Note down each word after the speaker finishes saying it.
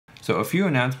So a few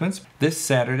announcements. This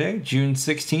Saturday, June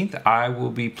 16th, I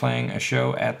will be playing a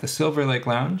show at the Silver Lake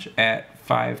Lounge at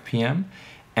 5 p.m.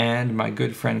 And my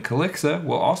good friend Calixa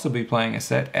will also be playing a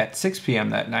set at 6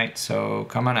 p.m. that night, so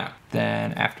come on out.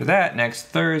 Then after that, next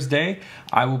Thursday,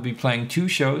 I will be playing 2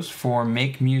 shows for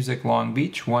Make Music Long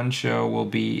Beach. One show will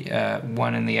be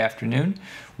 1 in the afternoon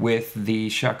with the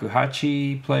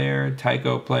shakuhachi player,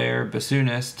 taiko player,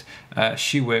 bassoonist,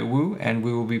 Shiwei Wu, and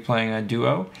we will be playing a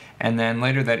duo. And then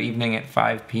later that evening at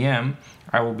 5 p.m.,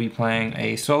 I will be playing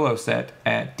a solo set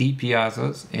at D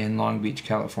Piazza's in Long Beach,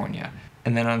 California.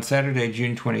 And then on Saturday,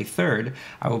 June 23rd,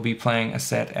 I will be playing a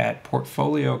set at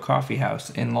Portfolio Coffee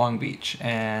House in Long Beach,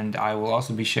 and I will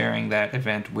also be sharing that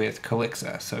event with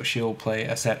Calixa, so she'll play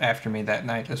a set after me that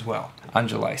night as well. On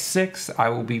July 6th, I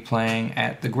will be playing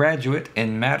at The Graduate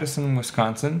in Madison,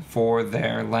 Wisconsin for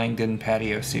their Langdon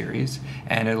Patio series,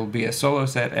 and it'll be a solo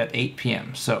set at 8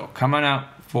 p.m., so come on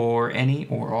out for any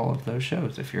or all of those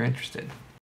shows if you're interested.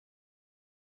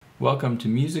 Welcome to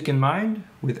Music in Mind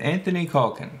with Anthony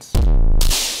Caulkins.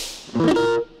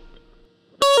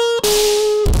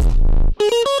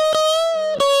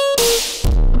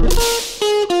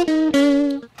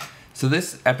 So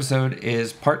this episode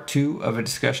is part 2 of a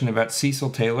discussion about Cecil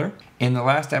Taylor. In the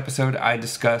last episode, I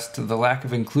discussed the lack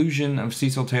of inclusion of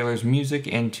Cecil Taylor's music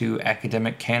into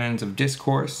academic canons of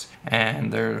discourse,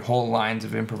 and there are whole lines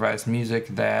of improvised music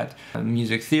that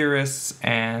music theorists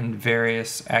and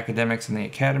various academics in the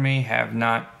academy have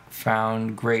not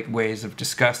found great ways of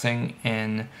discussing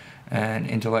in an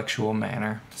intellectual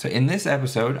manner. So in this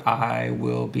episode, I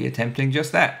will be attempting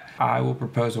just that. I will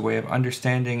propose a way of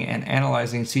understanding and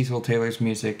analyzing Cecil Taylor's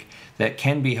music that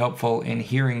can be helpful in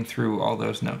hearing through all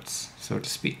those notes, so to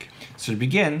speak. So to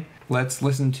begin, let's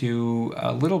listen to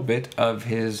a little bit of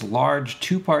his large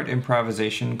 2-part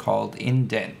improvisation called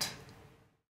Indent.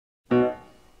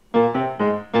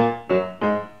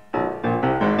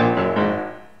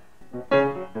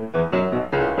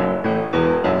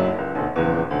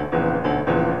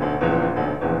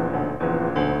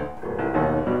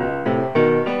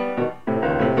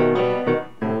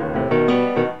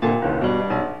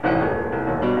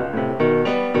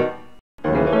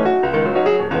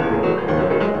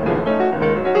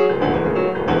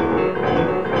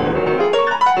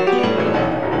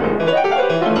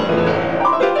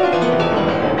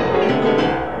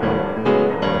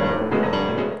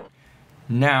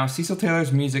 Now, Cecil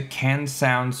Taylor's music can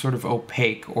sound sort of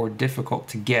opaque or difficult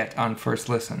to get on first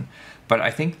listen, but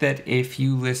I think that if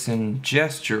you listen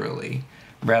gesturally,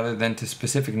 rather than to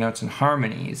specific notes and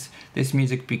harmonies, this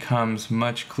music becomes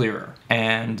much clearer.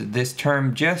 And this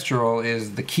term gestural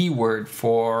is the key word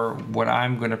for what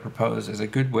I'm going to propose as a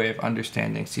good way of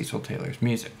understanding Cecil Taylor's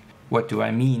music. What do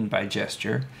I mean by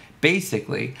gesture?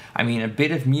 Basically, I mean a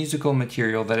bit of musical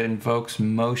material that invokes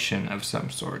motion of some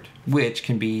sort, which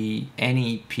can be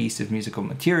any piece of musical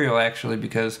material actually,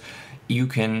 because you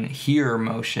can hear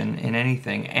motion in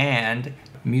anything, and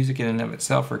music in and of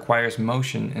itself requires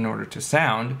motion in order to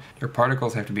sound. Your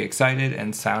particles have to be excited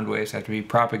and sound waves have to be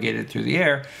propagated through the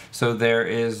air, so there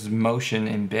is motion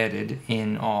embedded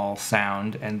in all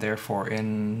sound and therefore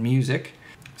in music.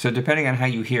 So depending on how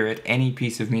you hear it, any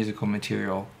piece of musical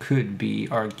material could be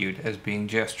argued as being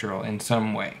gestural in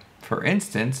some way. For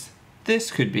instance, this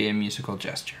could be a musical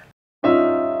gesture.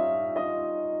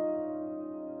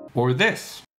 Or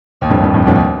this.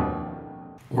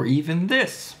 Or even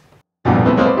this.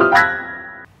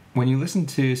 When you listen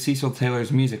to Cecil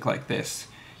Taylor's music like this,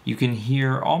 you can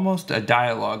hear almost a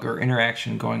dialogue or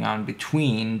interaction going on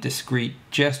between discrete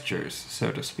gestures,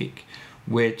 so to speak,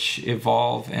 which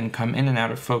evolve and come in and out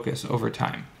of focus over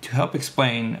time. To help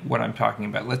explain what I'm talking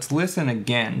about, let's listen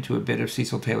again to a bit of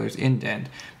Cecil Taylor's Indent,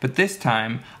 but this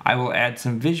time I will add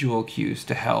some visual cues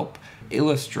to help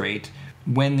illustrate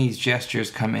when these gestures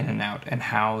come in and out and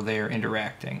how they're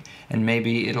interacting, and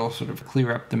maybe it'll sort of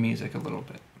clear up the music a little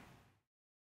bit.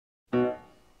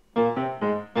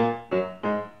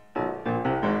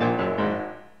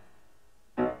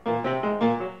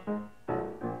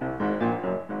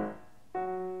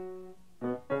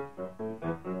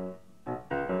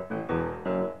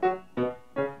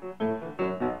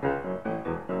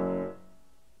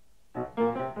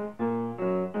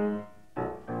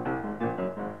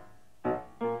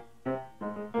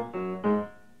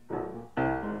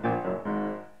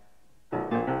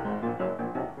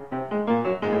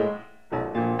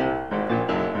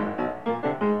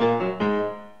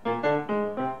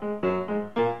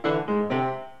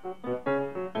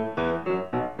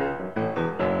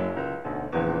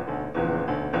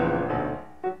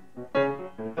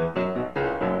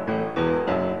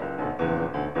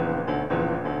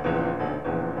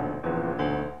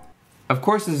 Of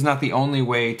course, this is not the only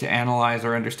way to analyze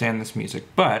or understand this music,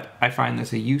 but I find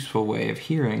this a useful way of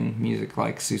hearing music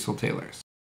like Cecil Taylor's.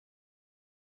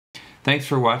 Thanks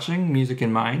for watching Music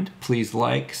in Mind. Please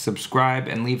like, subscribe,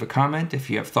 and leave a comment if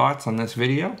you have thoughts on this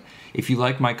video. If you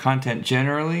like my content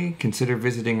generally, consider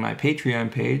visiting my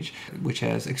Patreon page, which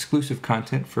has exclusive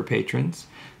content for patrons.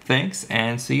 Thanks,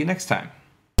 and see you next time.